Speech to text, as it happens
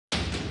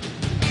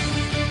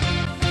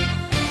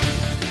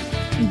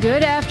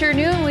Good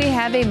afternoon. We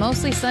have a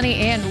mostly sunny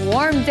and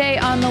warm day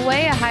on the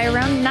way. A high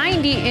around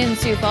 90 in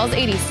Sioux Falls,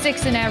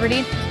 86 in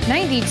Aberdeen,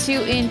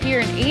 92 in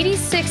Pierre, and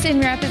 86 in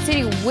Rapid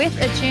City with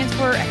a chance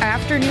for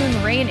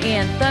afternoon rain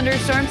and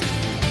thunderstorms.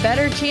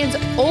 Better chance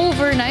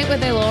overnight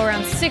with a low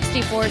around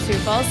 64 Sioux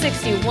Falls,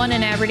 61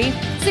 in Aberdeen,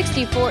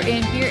 64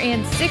 in Pierre,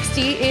 and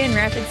 60 in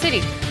Rapid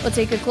City. We'll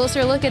take a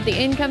closer look at the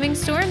incoming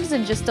storms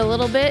in just a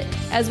little bit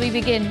as we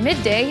begin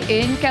midday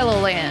in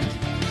KELOLAND.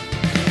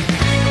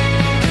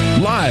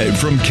 Live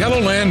from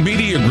KELOLAND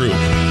Media Group,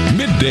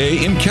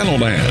 midday in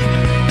KELOLAND.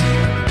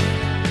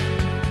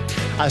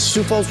 A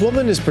Sioux Falls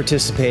woman is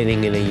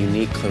participating in a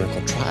unique clinical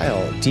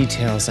trial.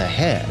 Details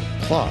ahead.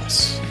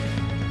 Plus,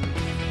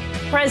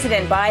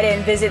 President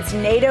Biden visits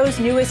NATO's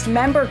newest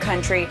member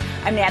country.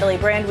 I'm Natalie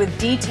Brand with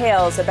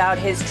details about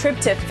his trip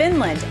to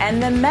Finland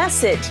and the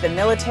message the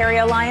military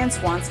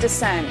alliance wants to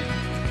send.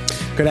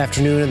 good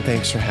afternoon and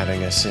thanks for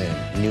having us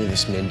in. New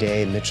this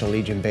midday, Mitchell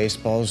Legion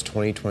Baseball's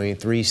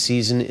 2023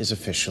 season is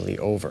officially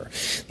over.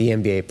 The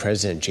NBA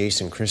president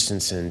Jason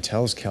Christensen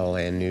tells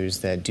KELOLAND News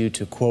that due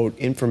to, quote,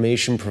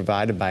 information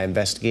provided by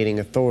investigating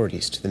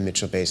authorities to the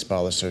Mitchell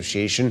Baseball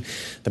Association,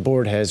 the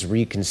board has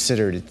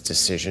reconsidered its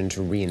decision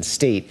to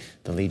reinstate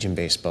the Legion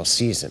baseball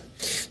season.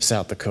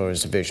 South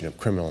Dakota's Division of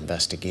Criminal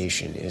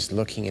Investigation is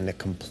looking into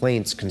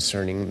complaints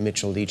concerning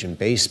Mitchell Legion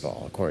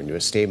baseball, according to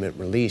a statement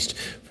released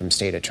from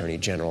State Attorney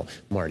General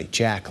Marty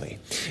Jackley.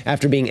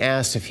 After being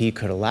asked if he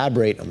could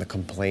elaborate on the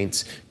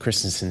complaints,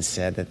 Christensen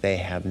said that they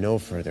have no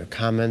further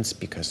comments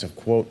because of,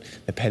 quote,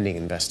 the pending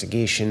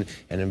investigation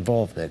and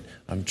involvement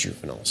of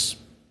juveniles.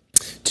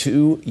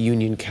 Two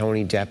Union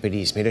County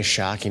deputies made a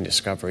shocking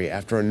discovery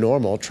after a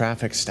normal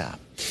traffic stop.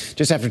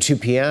 Just after 2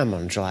 p.m.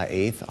 on July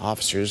 8th,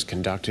 officers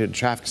conducted a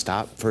traffic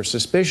stop for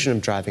suspicion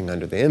of driving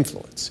under the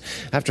influence.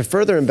 After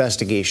further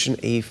investigation,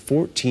 a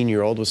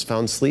 14-year-old was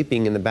found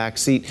sleeping in the back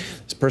seat.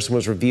 This person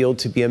was revealed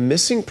to be a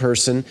missing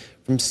person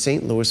from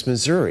St. Louis,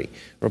 Missouri.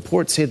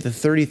 Reports say the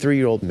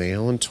 33-year-old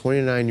male and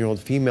 29-year-old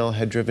female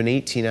had driven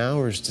 18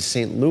 hours to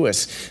St.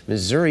 Louis,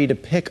 Missouri to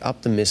pick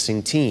up the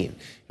missing teen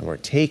and were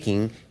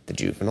taking the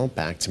juvenile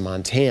back to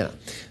Montana.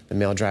 The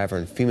male driver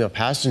and female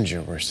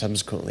passenger were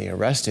subsequently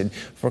arrested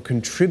for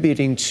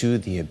contributing to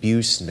the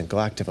abuse and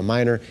neglect of a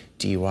minor,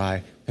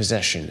 DUI,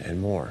 possession, and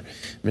more.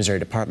 Missouri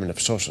Department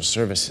of Social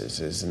Services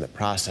is in the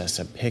process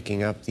of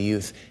picking up the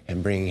youth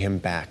and bringing him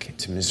back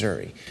to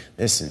Missouri.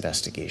 This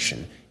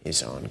investigation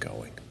is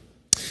ongoing.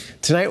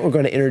 Tonight, we're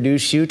going to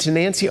introduce you to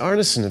Nancy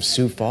Arneson of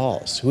Sioux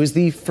Falls, who is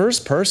the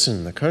first person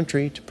in the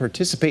country to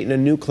participate in a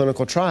new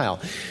clinical trial.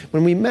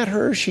 When we met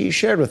her, she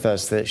shared with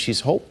us that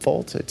she's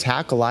hopeful to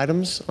tackle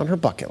items on her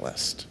bucket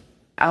list.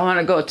 I want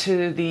to go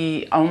to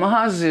the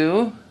Omaha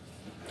Zoo.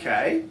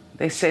 Okay.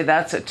 They say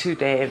that's a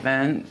 2-day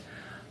event.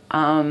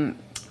 I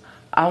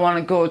want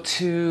to go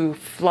to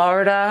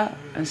Florida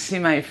and see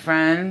my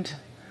friend.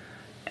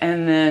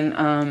 And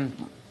then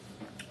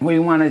we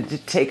wanted to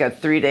take a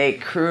 3-day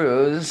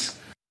cruise.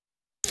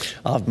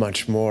 I'll have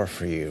much more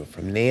for you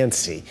from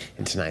Nancy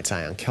in tonight's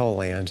Eye on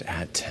KELOLAND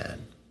at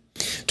 10.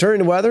 Turning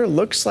to weather,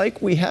 looks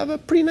like we have a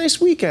pretty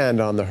nice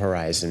weekend on the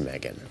horizon,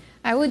 Megan.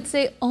 I would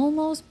say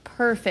almost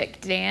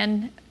perfect,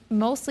 Dan.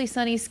 Mostly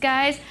sunny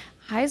skies.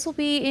 Highs will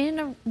be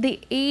in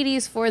the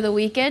 80s for the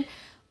weekend,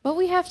 but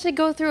we have to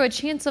go through a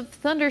chance of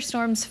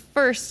thunderstorms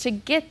first to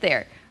get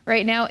there.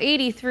 Right now,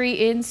 83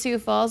 in Sioux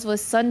Falls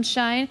with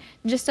sunshine,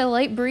 just a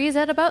light breeze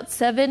at about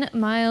 7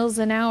 miles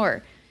an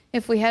hour.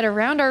 If we head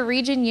around our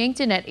region,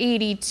 Yankton at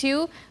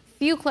 82,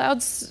 few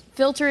clouds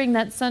filtering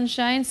that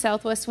sunshine.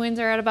 Southwest winds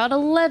are at about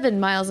 11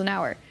 miles an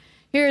hour.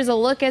 Here's a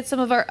look at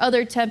some of our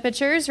other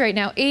temperatures. Right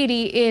now,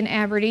 80 in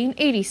Aberdeen,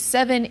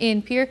 87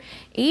 in Pierre,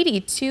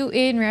 82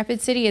 in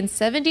Rapid City, and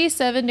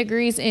 77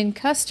 degrees in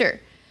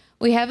Custer.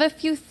 We have a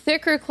few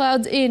thicker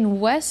clouds in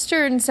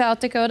western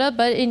South Dakota,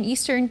 but in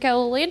eastern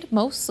KELOLAND,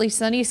 mostly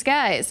sunny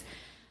skies.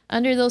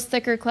 Under those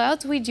thicker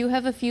clouds, we do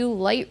have a few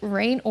light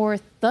rain or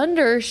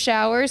thunder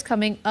showers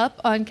coming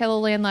up on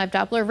KELOLAND Live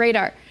Doppler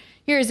radar.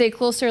 Here is a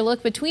closer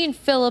look between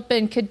Phillip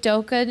and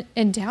Kadoka,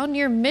 and down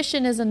near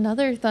Mission is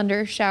another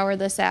thunder shower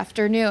this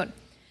afternoon.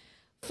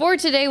 For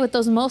today, with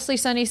those mostly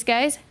sunny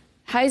skies,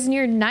 highs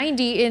near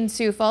 90 in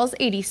Sioux Falls,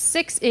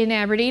 86 in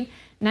Aberdeen,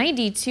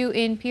 92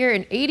 in Pierre,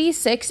 and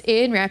 86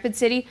 in Rapid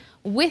City,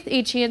 with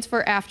a chance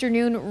for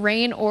afternoon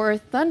rain or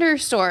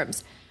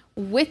thunderstorms.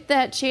 With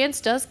that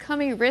chance does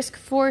come a risk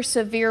for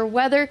severe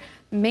weather,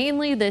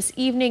 mainly this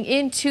evening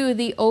into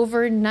the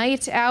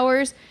overnight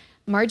hours.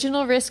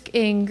 Marginal risk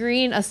in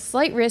green, a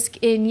slight risk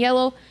in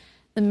yellow.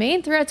 The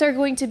main threats are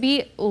going to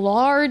be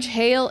large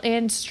hail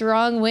and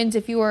strong winds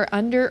if you are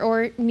under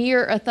or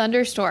near a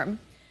thunderstorm.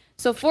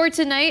 So for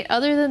tonight,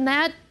 other than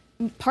that,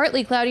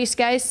 partly cloudy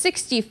skies,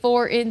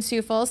 64 in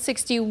Sioux Falls,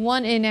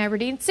 61 in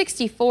Aberdeen,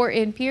 64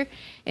 in Pierre,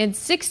 and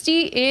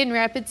 60 in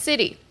Rapid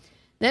City.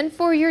 Then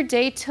for your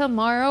day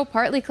tomorrow,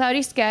 partly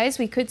cloudy skies.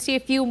 We could see a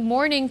few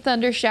morning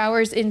thunder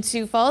showers in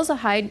Sioux Falls, a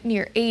high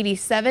near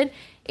 87,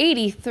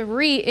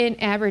 83 in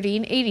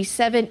Aberdeen,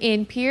 87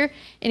 in Pierre,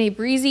 and a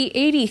breezy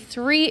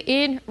 83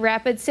 in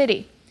Rapid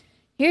City.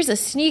 Here's a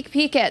sneak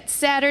peek at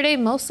Saturday.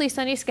 Mostly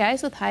sunny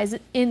skies with highs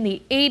in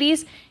the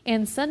 80s,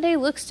 and Sunday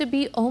looks to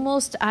be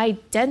almost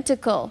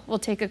identical. We'll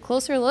take a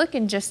closer look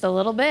in just a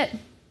little bit.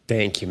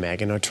 Thank you,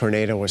 Megan. A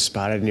tornado was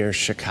spotted near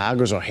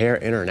Chicago's O'Hare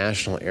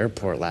International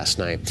Airport last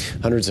night.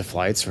 Hundreds of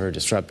flights were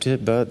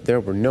disrupted, but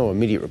there were no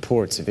immediate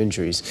reports of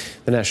injuries.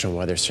 The National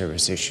Weather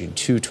Service issued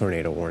 2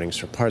 tornado warnings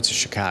for parts of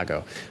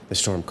Chicago. The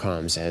storm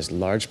comes as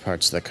large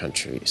parts of the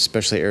country,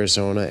 especially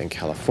Arizona and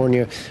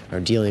California, are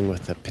dealing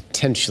with a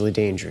potentially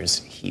dangerous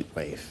heat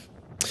wave.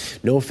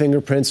 No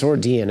fingerprints or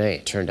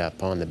DNA turned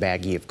up on the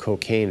baggie of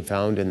cocaine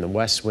found in the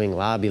West Wing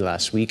lobby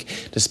last week,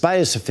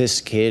 despite a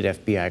sophisticated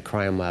FBI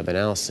crime lab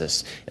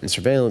analysis, and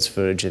surveillance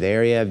footage of the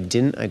area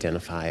didn't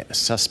identify a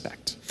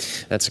suspect.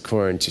 That's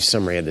according to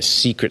summary of the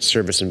Secret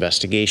Service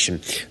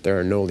investigation. There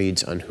are no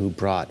leads on who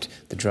brought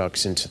the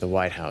drugs into the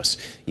White House.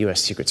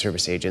 U.S. Secret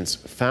Service agents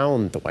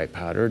found the white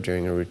powder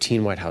during a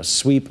routine White House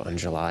sweep on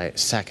July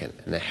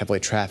 2nd in a heavily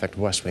trafficked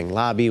West Wing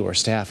lobby where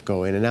staff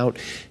go in and out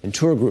and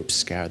tour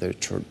groups gather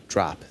to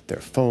drop their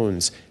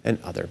phones and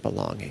other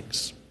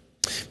belongings.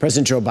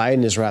 President Joe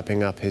Biden is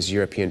wrapping up his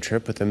European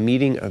trip with a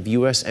meeting of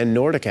U.S. and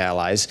Nordic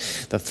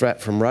allies. The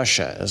threat from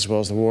Russia, as well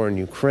as the war in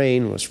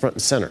Ukraine, was front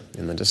and center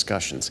in the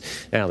discussions.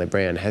 Natalie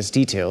Brand has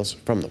details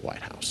from the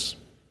White House.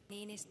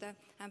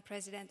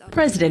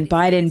 President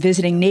Biden,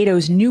 visiting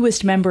NATO's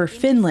newest member,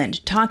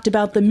 Finland, talked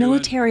about the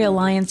military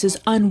alliance's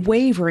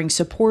unwavering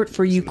support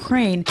for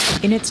Ukraine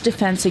in its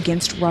defense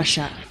against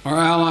Russia. Our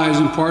allies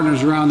and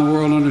partners around the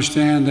world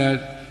understand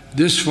that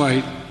this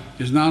fight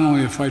is not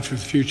only a fight for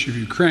the future of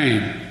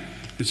Ukraine,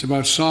 it's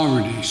about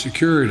sovereignty,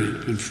 security,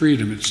 and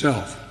freedom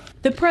itself.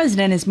 The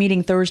president is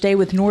meeting Thursday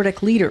with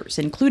Nordic leaders,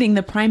 including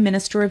the Prime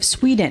Minister of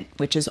Sweden,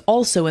 which is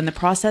also in the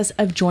process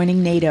of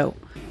joining NATO.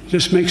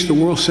 This makes the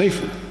world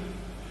safer.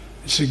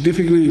 It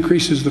significantly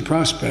increases the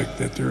prospect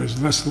that there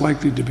is less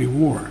likely to be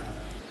war.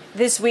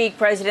 This week,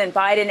 President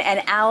Biden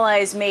and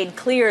allies made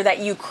clear that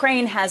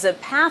Ukraine has a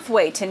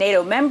pathway to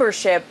NATO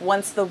membership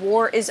once the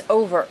war is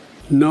over.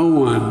 No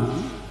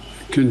one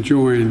can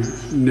join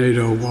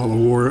NATO while a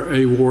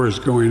war is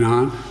going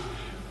on,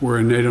 where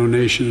a NATO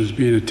nation is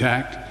being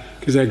attacked,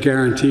 because that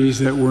guarantees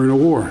that we're in a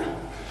war,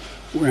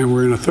 and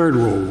we're in a third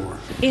world war.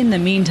 In the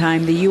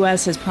meantime, the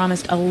U.S. has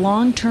promised a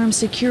long-term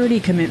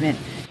security commitment.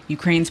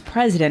 Ukraine's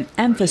president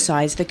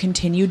emphasized the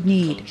continued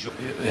need.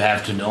 You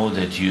have to know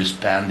that you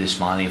spend this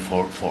money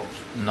for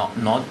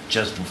not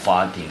just for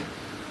fighting.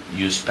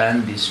 You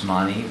spend this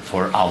money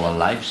for our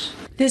lives.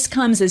 This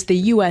comes as the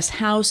U.S.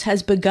 House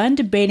has begun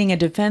debating a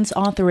defense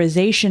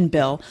authorization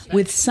bill,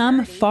 with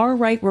some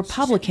far-right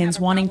Republicans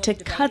wanting to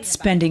cut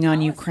spending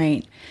on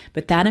Ukraine.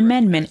 But that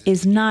amendment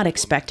is not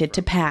expected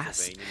to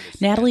pass.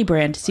 Natalie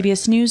Brand,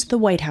 CBS News, the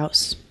White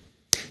House.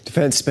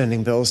 Defense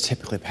spending bills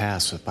typically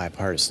pass with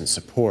bipartisan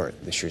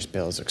support. This year's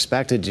bill is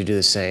expected to do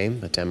the same,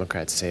 but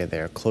Democrats say they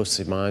are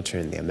closely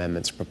monitoring the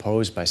amendments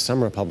proposed by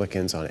some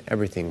Republicans on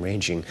everything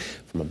ranging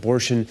from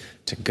abortion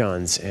to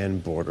guns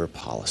and border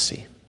policy.